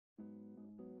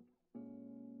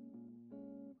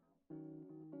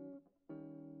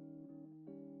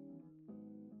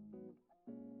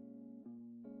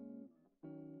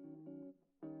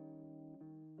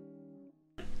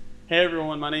Hey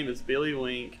everyone, my name is Billy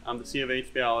Link. I'm the CEO of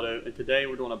HB Auto, and today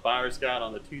we're doing a buyer's guide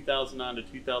on the 2009 to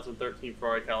 2013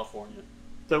 Ferrari California.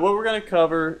 So what we're going to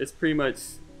cover is pretty much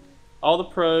all the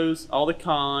pros, all the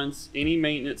cons, any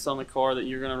maintenance on the car that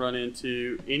you're going to run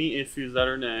into, any issues that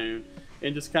are known,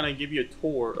 and just kind of give you a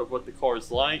tour of what the car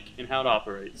is like and how it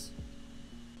operates.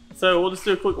 So we'll just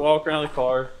do a quick walk around the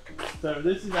car. So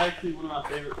this is actually one of my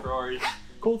favorite Ferraris.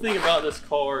 Cool thing about this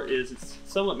car is it's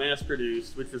somewhat mass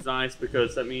produced, which is nice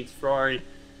because that means Ferrari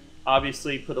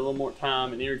obviously put a little more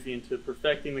time and energy into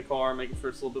perfecting the car, making sure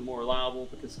it's a little bit more reliable,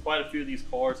 because quite a few of these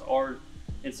cars are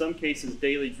in some cases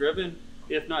daily driven.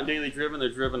 If not daily driven, they're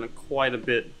driven quite a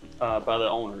bit by the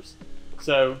owners.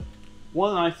 So one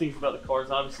of the nice things about the car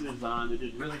is obviously the design. They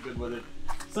did really good with it.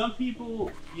 Some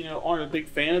people, aren't a big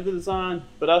fan of the design,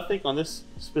 but I think on this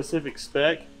specific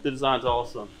spec, the design's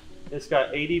awesome. It's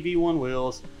got ADV1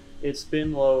 wheels, it's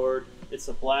been lowered, it's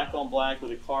a black on black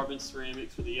with a carbon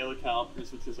ceramics with the yellow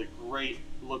calipers, which is a great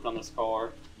look on this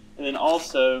car. And then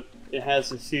also, it has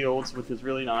the shields, which is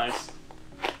really nice,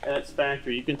 and it's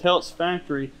factory. You can tell it's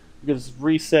factory because it's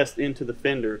recessed into the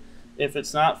fender. If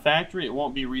it's not factory, it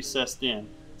won't be recessed in.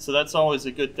 So that's always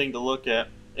a good thing to look at.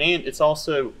 And it's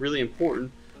also really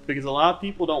important because a lot of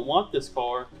people don't want this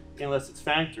car unless it's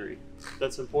factory.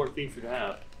 That's an important feature to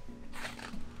have.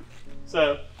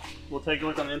 So we'll take a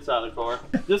look on the inside of the car.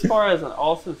 This car has an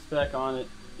awesome spec on it.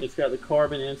 It's got the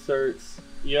carbon inserts,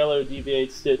 yellow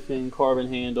DV8 stitching, carbon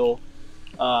handle.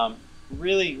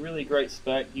 Really great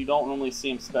spec. You don't normally see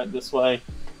them spec this way.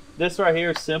 This right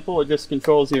here is simple. It just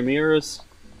controls your mirrors.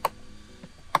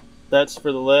 That's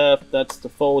for the left, that's to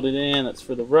fold it in, that's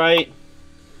for the right.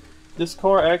 This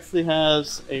car actually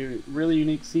has a really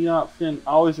unique seat option. I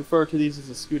always refer to these as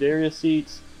the Scuderia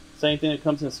seats. Same thing that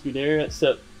comes in a Scuderia,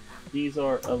 except these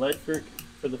are electric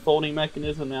for the folding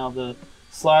mechanism. Now the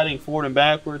sliding forward and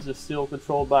backwards is still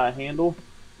controlled by a handle.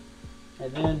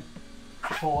 And then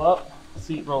pull up,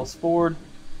 seat rolls forward,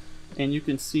 and you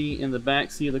can see in the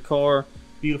back seat of the car,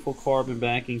 beautiful carbon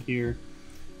backing here.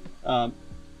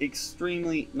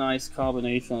 Extremely nice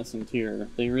combination on this interior.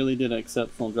 They really did an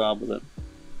exceptional job with it.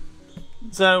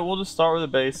 So we'll just start with the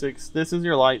basics. This is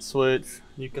your light switch.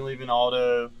 You can leave in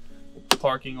auto,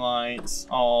 parking lights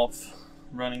off,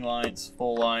 running lights,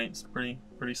 full lights, pretty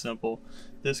simple.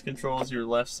 This controls your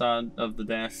left side of the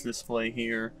dash display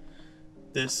here.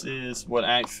 This is what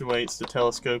actuates the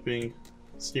telescoping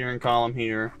steering column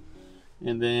here.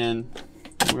 And then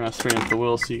we're gonna straighten up the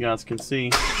wheels so you guys can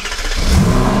see.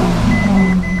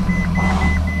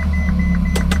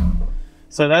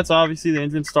 So that's obviously the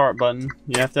engine start button.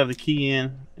 You have to have the key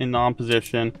in on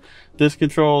position. This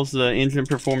controls the engine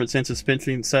performance and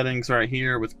suspension settings right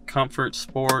here with comfort,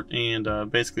 sport,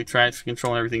 and basically traction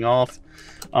control and everything off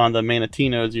on the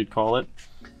Manatino, as you'd call it.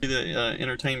 The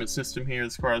entertainment system here,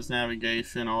 this car has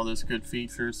navigation, all those good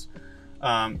features.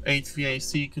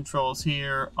 HVAC controls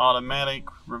here, automatic,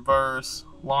 reverse,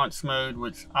 launch mode,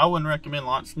 which I wouldn't recommend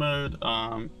launch mode.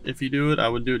 If you do it, I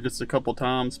would do it just a couple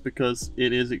times because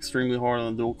it is extremely hard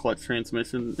on the dual clutch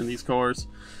transmission in these cars.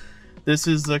 This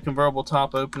is the convertible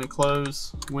top open and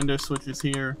close, window switches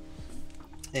here.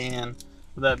 And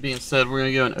with that being said, we're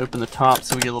gonna go and open the top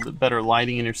so we get a little bit better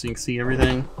lighting in here so you can see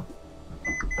everything.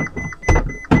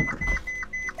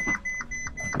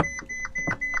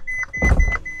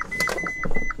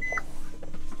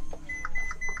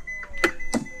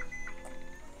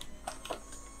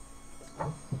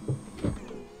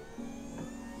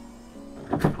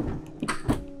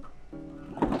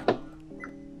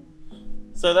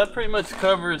 So that pretty much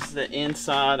covers the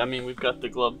inside. I mean, we've got the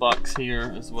glove box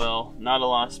here as well. Not a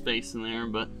lot of space in there,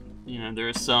 but there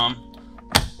is some.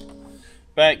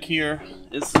 Back here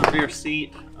is the rear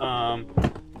seat.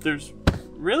 There's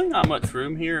really not much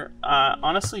room here. I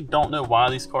honestly don't know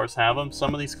why these cars have them.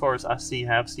 Some of these cars I see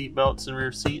have seat belts and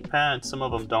rear seat pads. Some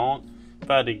of them don't. If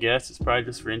I had to guess, it's probably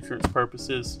just for insurance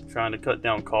purposes, trying to cut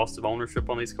down cost of ownership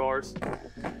on these cars.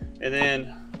 And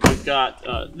then we've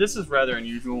got, this is rather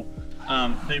unusual.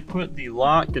 They put the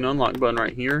lock and unlock button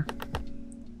right here.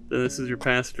 Then this is your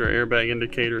passenger airbag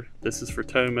indicator. This is for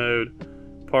tow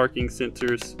mode, parking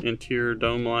sensors, interior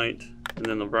dome light, and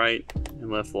then the right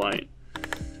and left light.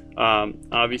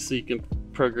 Obviously you can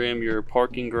program your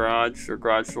parking garage or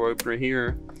garage door opener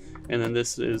here. And then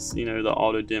this is, the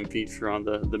auto dim feature on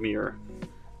the mirror.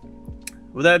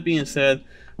 With that being said,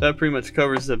 that pretty much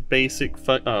covers the basic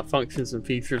functions and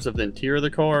features of the interior of the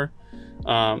car.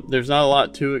 There's not a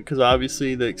lot to it because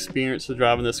obviously the experience of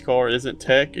driving this car isn't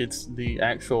tech, it's the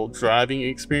actual driving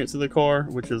experience of the car,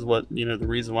 which is what, the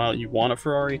reason why you want a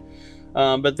Ferrari.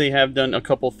 But they have done a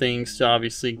couple things to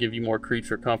obviously give you more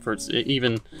creature comforts.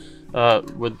 Even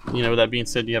With that being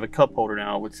said, you have a cup holder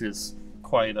now, which is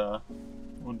quite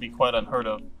would be quite unheard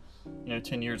of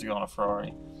 10 years ago on a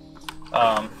Ferrari.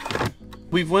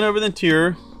 We've went over the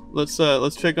interior. Let's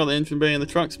check out the engine bay and the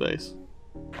trunk space.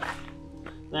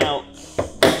 Now,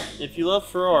 if you love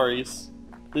Ferraris,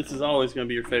 this is always going to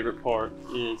be your favorite part,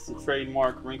 is the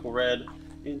trademark wrinkle red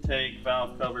intake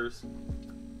valve covers.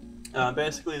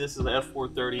 Basically, this is the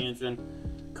F430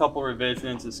 engine. Couple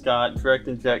revisions. It's got direct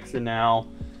injection now,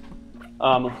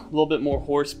 a little bit more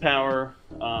horsepower,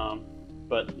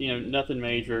 but nothing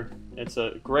major. It's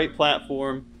a great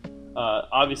platform.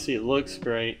 Obviously, it looks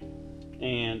great,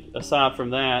 and aside from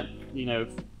that, the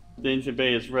engine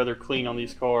bay is rather clean on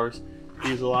these cars.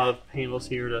 Use a lot of panels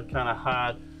here to kind of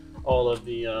hide all of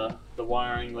the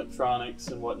wiring, electronics,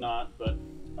 and whatnot, but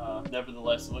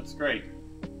nevertheless, it looks great.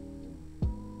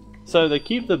 So they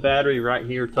keep the battery right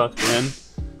here tucked in,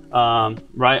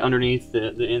 right underneath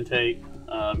the intake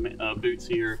boots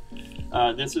here.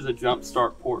 This is a jump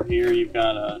start port here. You've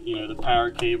got the power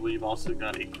cable. You've also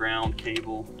got a ground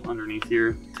cable underneath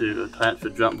here to attach the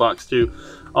jump box to.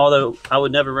 Although I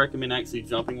would never recommend actually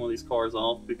jumping one of these cars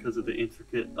off because of the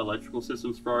intricate electrical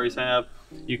systems Ferraris have.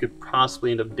 You could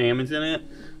possibly end up damaging it.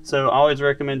 So I always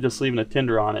recommend just leaving a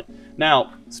tender on it.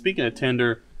 Now, speaking of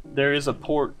tender, there is a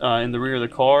port in the rear of the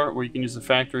car where you can use the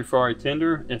factory Ferrari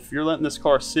tender. If you're letting this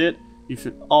car sit, you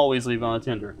should always leave on a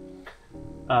tender.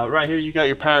 Right here you got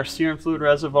your power steering fluid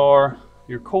reservoir,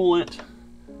 your coolant,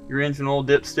 your engine oil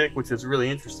dipstick, which is really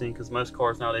interesting because most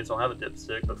cars nowadays don't have a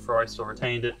dipstick, but Ferrari still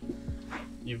retained it.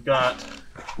 You've got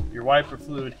your wiper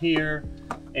fluid here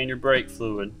and your brake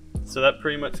fluid. So that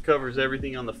pretty much covers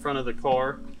everything on the front of the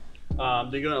car. To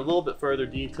go in a little bit further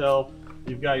detail,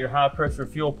 you've got your high pressure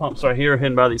fuel pumps right here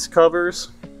hidden by these covers.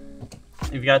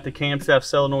 You've got the camshaft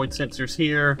solenoid sensors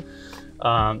here.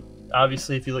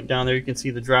 Obviously, if you look down there, you can see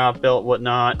the drive belt,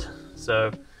 whatnot.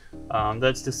 So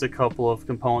that's just a couple of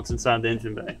components inside the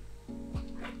engine bay.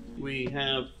 We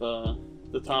have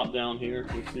the top down here,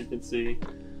 which you can see.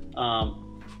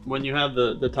 When you have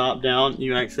the top down,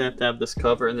 you actually have to have this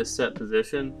cover in this set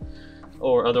position,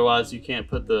 or otherwise you can't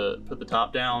put the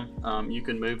top down. You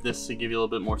can move this to give you a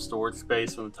little bit more storage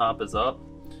space when the top is up.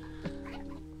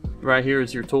 Right here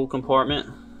is your tool compartment.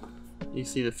 You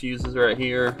see the fuses right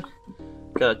here.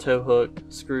 Got a tow hook,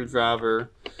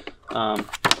 screwdriver. A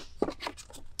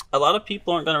lot of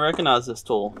people aren't going to recognize this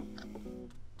tool.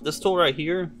 This tool right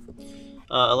here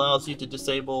allows you to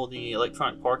disable the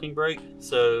electronic parking brake.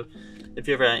 So if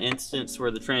you ever had an instance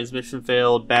where the transmission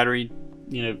failed, battery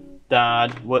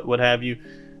died, what have you,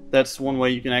 that's one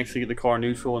way you can actually get the car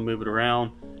neutral and move it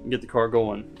around and get the car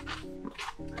going.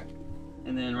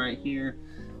 And then right here,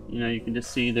 you can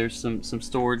just see there's some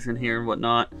storage in here and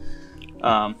whatnot.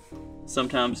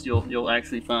 Sometimes you'll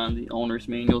actually find the owner's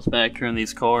manuals back here in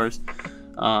these cars,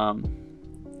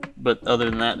 but other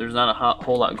than that, there's not a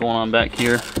whole lot going on back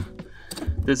here.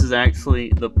 This is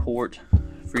actually the port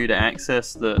for you to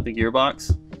access the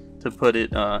gearbox to put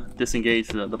it disengage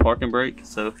the parking brake.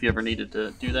 So if you ever needed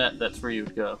to do that, that's where you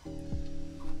would go.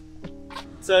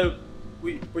 So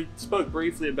we spoke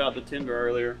briefly about the tender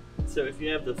earlier. So if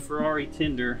you have the Ferrari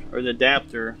tender or the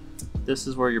adapter, this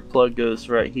is where your plug goes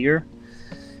right here.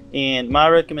 And my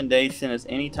recommendation is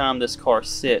anytime this car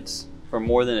sits for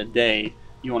more than a day,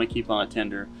 you want to keep on a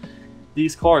tender.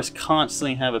 These cars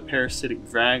constantly have a parasitic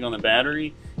drag on the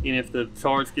battery, and if the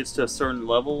charge gets to a certain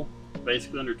level,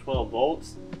 basically under 12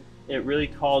 volts, it really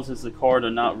causes the car to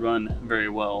not run very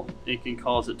well. It can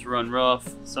cause it to run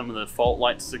rough, some of the fault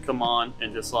lights to come on,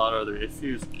 and just a lot of other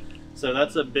issues. So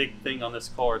that's a big thing on this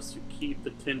car, is to keep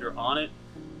the tender on it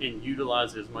and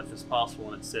utilize it as much as possible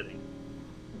when it's sitting.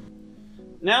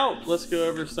 Now let's go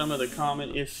over some of the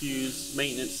common issues,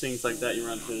 maintenance, things like that you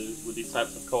run into with these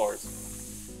types of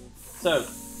cars. So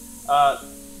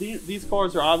these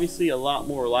cars are obviously a lot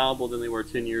more reliable than they were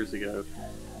 10 years ago.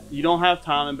 You don't have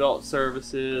timing belt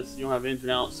services, you don't have engine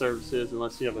out services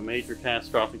unless you have a major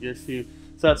catastrophic issue.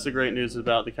 So that's the great news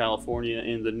about the California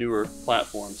and the newer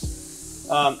platforms.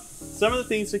 Some of the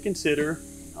things to consider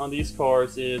on these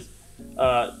cars is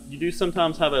you do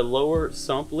sometimes have a lower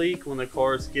sump leak when the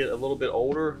cars get a little bit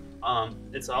older.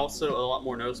 It's also a lot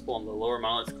more noticeable on the lower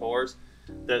mileage cars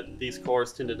that these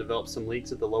cars tend to develop some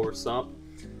leaks at the lower sump.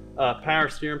 Power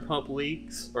steering pump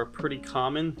leaks are pretty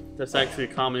common. That's actually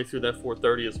a common issue with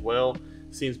F430 as well.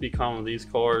 Seems to be common with these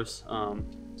cars.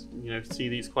 See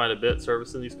these quite a bit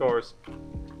servicing these cars.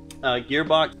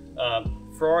 Gearbox.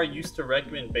 Ferrari used to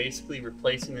recommend basically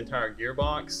replacing the entire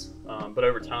gearbox, but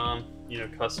over time,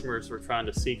 customers were trying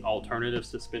to seek alternatives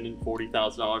to spending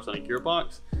 $40,000 on a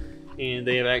gearbox, and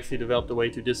they have actually developed a way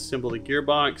to disassemble the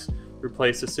gearbox,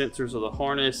 replace the sensors of the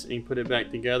harness, and you put it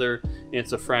back together, and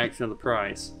it's a fraction of the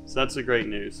price. So that's the great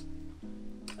news.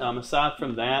 Aside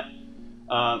from that,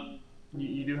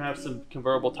 you do have some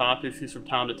convertible top issues from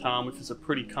time to time, which is a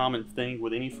pretty common thing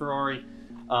with any Ferrari.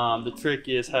 The trick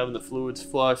is having the fluids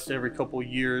flushed every couple of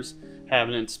years,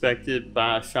 having it inspected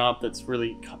by a shop that's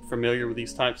really familiar with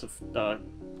these types of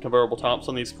convertible tops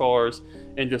on these cars,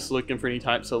 and just looking for any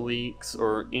types of leaks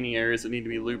or any areas that need to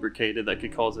be lubricated that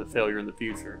could cause a failure in the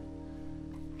future.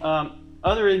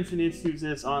 Other engine issues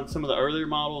is on some of the earlier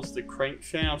models, the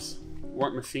crankshafts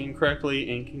weren't machined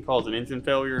correctly and can cause an engine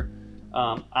failure.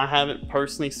 I haven't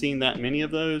personally seen that many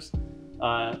of those,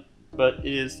 but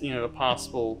it is, a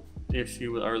possible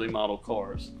issue with early model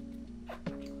cars.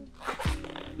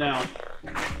 Now,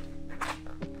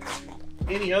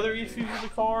 any other issues with the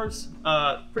cars?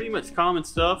 Pretty much common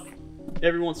stuff.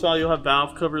 Every once in a while you'll have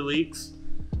valve cover leaks.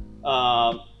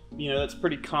 That's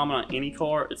pretty common on any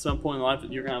car. At some point in life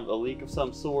you're gonna have a leak of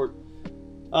some sort.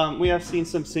 We have seen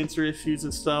some sensor issues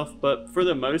and stuff, but for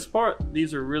the most part,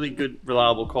 these are really good,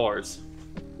 reliable cars.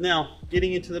 Now,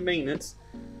 getting into the maintenance,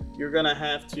 you're gonna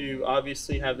have to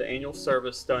obviously have the annual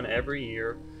service done every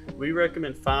year. We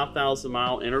recommend 5,000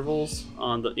 mile intervals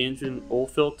on the engine oil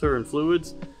filter and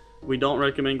fluids. We don't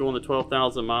recommend going to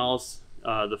 12,000 miles.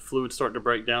 The fluids start to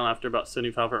break down after about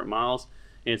 7,500 miles,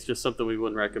 and it's just something we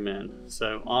wouldn't recommend.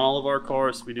 So on all of our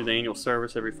cars, we do the annual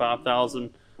service every 5,000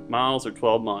 miles or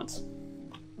 12 months.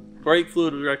 Brake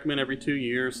fluid we recommend every 2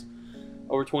 years,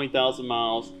 over 20,000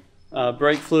 miles.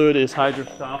 Brake fluid is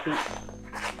hydroscopic,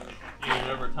 and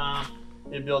over time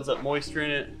it builds up moisture in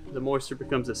it. The moisture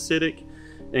becomes acidic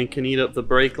and can eat up the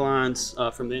brake lines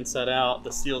from the inside out,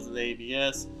 the seals of the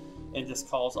ABS, and just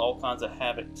cause all kinds of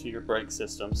havoc to your brake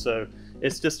system. So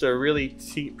it's just a really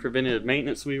cheap preventative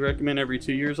maintenance we recommend every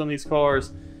 2 years on these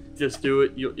cars. Just do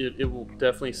it. It will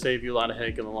definitely save you a lot of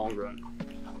headache in the long run.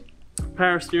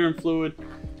 Power steering fluid,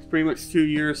 pretty much 2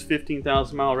 years,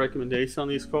 15,000 mile recommendation on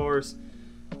these cars.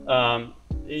 I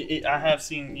have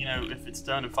seen, if it's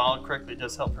done and followed correctly, it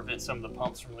does help prevent some of the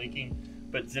pumps from leaking,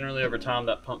 but generally over time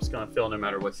that pump's going to fail no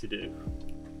matter what you do.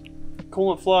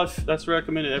 Coolant flush, that's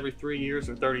recommended every 3 years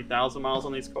or 30,000 miles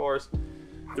on these cars.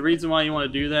 The reason why you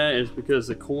want to do that is because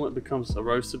the coolant becomes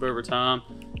erosive over time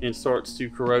and starts to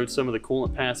corrode some of the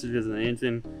coolant passages in the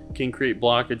engine, can create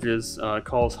blockages,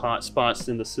 cause hot spots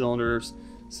in the cylinder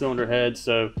head.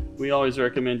 So we always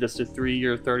recommend just a 3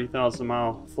 year, 30,000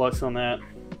 mile flush on that.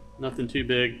 Nothing too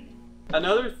big.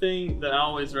 Another thing that I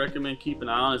always recommend keep an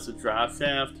eye on is the drive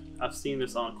shaft. I've seen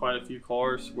this on quite a few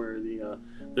cars where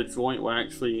the joint will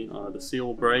actually, the seal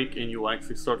will break and you'll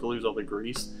actually start to lose all the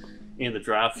grease in the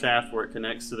drive shaft where it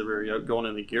connects to the rear yoke going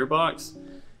in the gearbox.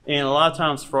 And a lot of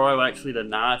times Ferrari will actually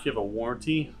deny, if you have a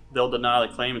warranty, they'll deny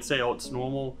the claim and say, oh, it's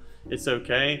normal, it's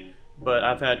okay. But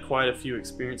I've had quite a few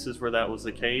experiences where that was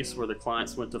the case, where the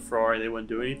clients went to Ferrari, they wouldn't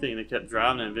do anything, they kept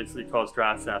driving and eventually caused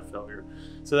drive shaft failure.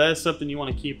 So that is something you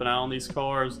want to keep an eye on these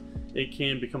cars. It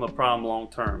can become a problem long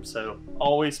term. So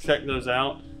always check those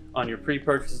out on your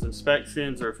pre-purchase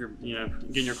inspections, or if you're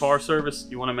getting your car serviced,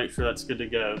 you want to make sure that's good to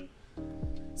go.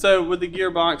 So with the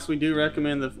gearbox, we do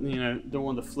recommend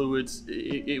doing the fluids.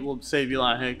 It will save you a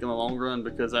lot of headache in the long run,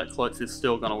 because that clutch is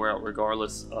still going to wear out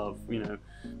regardless of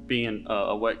being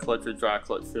a wet clutch or dry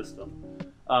clutch system.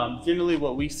 Generally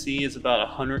what we see is about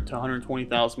 100 to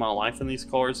 120,000 mile life in these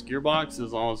cars gearbox,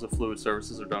 as long as the fluid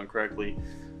services are done correctly.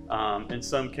 In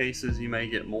some cases you may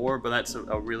get more, but that's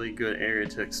a really good area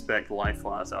to expect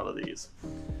life-wise out of these.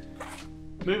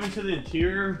 Moving to the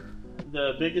interior,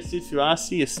 the biggest issue I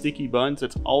see is sticky buttons.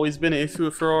 It's always been an issue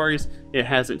with Ferraris. It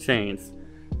hasn't changed.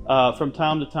 From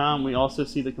time to time we also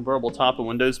see the convertible top and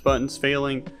windows buttons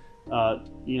failing.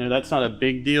 That's not a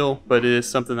big deal, but it is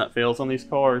something that fails on these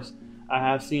cars. I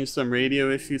have seen some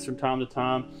radio issues from time to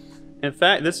time. In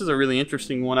fact, this is a really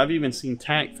interesting one. I've even seen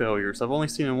tach failures. I've only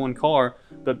seen in one car,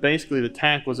 but basically the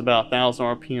tach was about 1,000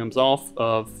 RPMs off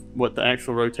of what the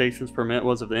actual rotations per minute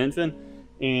was of the engine,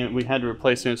 and we had to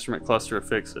replace the instrument cluster to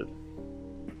fix it.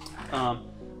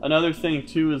 Another thing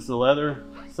too is the leather.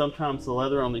 Sometimes the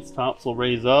leather on these tops will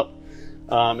raise up.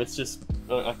 It's just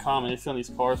a common issue on these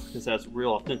cars because it has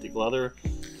real authentic leather,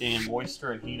 and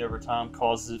moisture and heat over time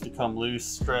causes it to come loose,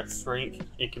 stretch, shrink.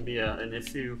 It can be an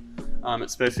issue,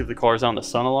 especially if the car's out in the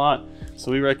sun a lot.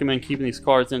 So we recommend keeping these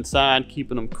cars inside,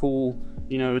 keeping them cool.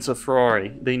 It's a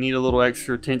Ferrari. They need a little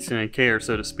extra attention and care,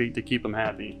 so to speak, to keep them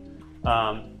happy.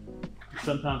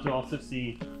 Sometimes you'll also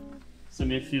see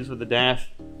some issues with the dash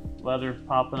leather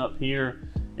popping up here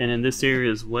and in this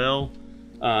area as well.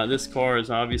 This car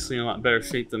is obviously in a lot better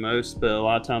shape than most, but a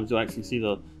lot of times you'll actually see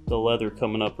the leather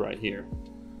coming up right here.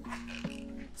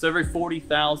 So every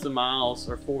 40,000 miles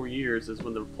or 4 years is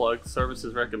when the plug service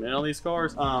is recommended on these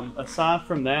cars. Aside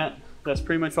from that, that's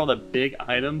pretty much all the big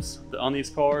items on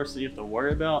these cars that you have to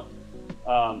worry about.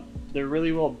 They're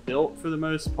really well built for the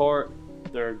most part.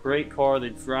 They're a great car. They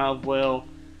drive well.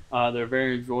 They're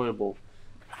very enjoyable.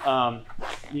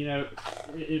 You know,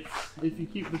 if you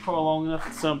keep the car long enough,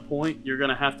 at some point you're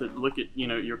going to have to look at, you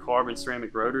know, your carbon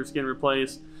ceramic rotors getting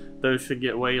replaced. Those should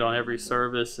get weighed on every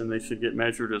service, and they should get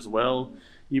measured as well.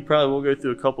 You probably will go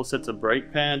through a couple sets of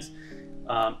brake pads.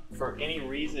 For any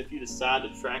reason, if you decide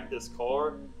to track this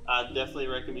car, I definitely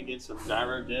recommend getting some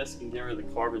gyro discs and getting rid of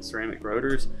the carbon ceramic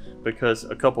rotors, because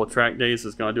a couple of track days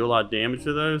is going to do a lot of damage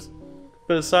to those.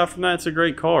 But aside from that, it's a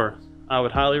great car. I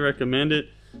would highly recommend it.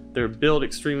 They're built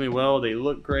extremely well. They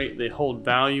look great. They hold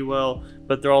value well,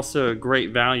 but they're also a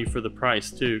great value for the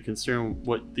price too, considering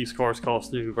what these cars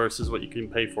cost new versus what you can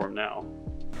pay for them now.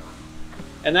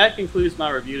 And that concludes my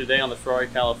review today on the Ferrari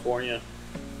California.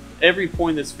 Every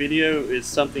point in this video is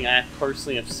something I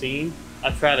personally have seen. I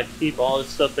try to keep all this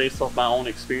stuff based off my own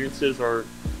experiences or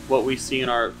what we see in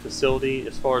our facility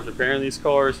as far as repairing these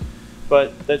cars.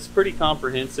 But that's pretty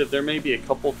comprehensive. There may be a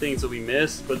couple things that we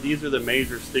miss, but these are the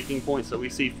major sticking points that we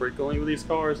see frequently with these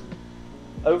cars.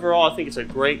 Overall, I think it's a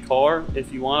great car.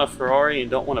 If you want a Ferrari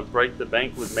and don't want to break the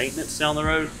bank with maintenance down the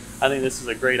road, I think this is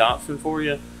a great option for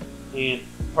you. And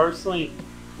personally,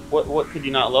 what could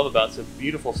you not love about it? It's a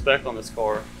beautiful spec on this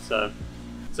car. So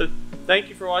thank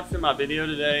you for watching my video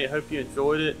today. I hope you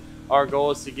enjoyed it. Our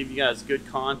goal is to give you guys good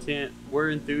content.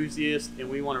 We're enthusiasts, and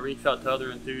we want to reach out to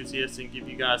other enthusiasts and give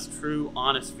you guys true,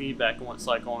 honest feedback on what it's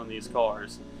like owning these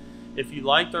cars. If you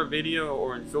liked our video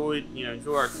or enjoy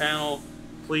our channel,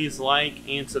 please like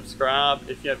and subscribe.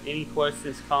 If you have any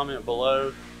questions, comment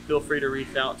below. Feel free to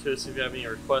reach out to us if you have any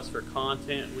requests for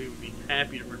content. We would be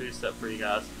happy to produce that for you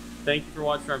guys. Thank you for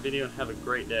watching our video, and have a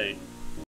great day.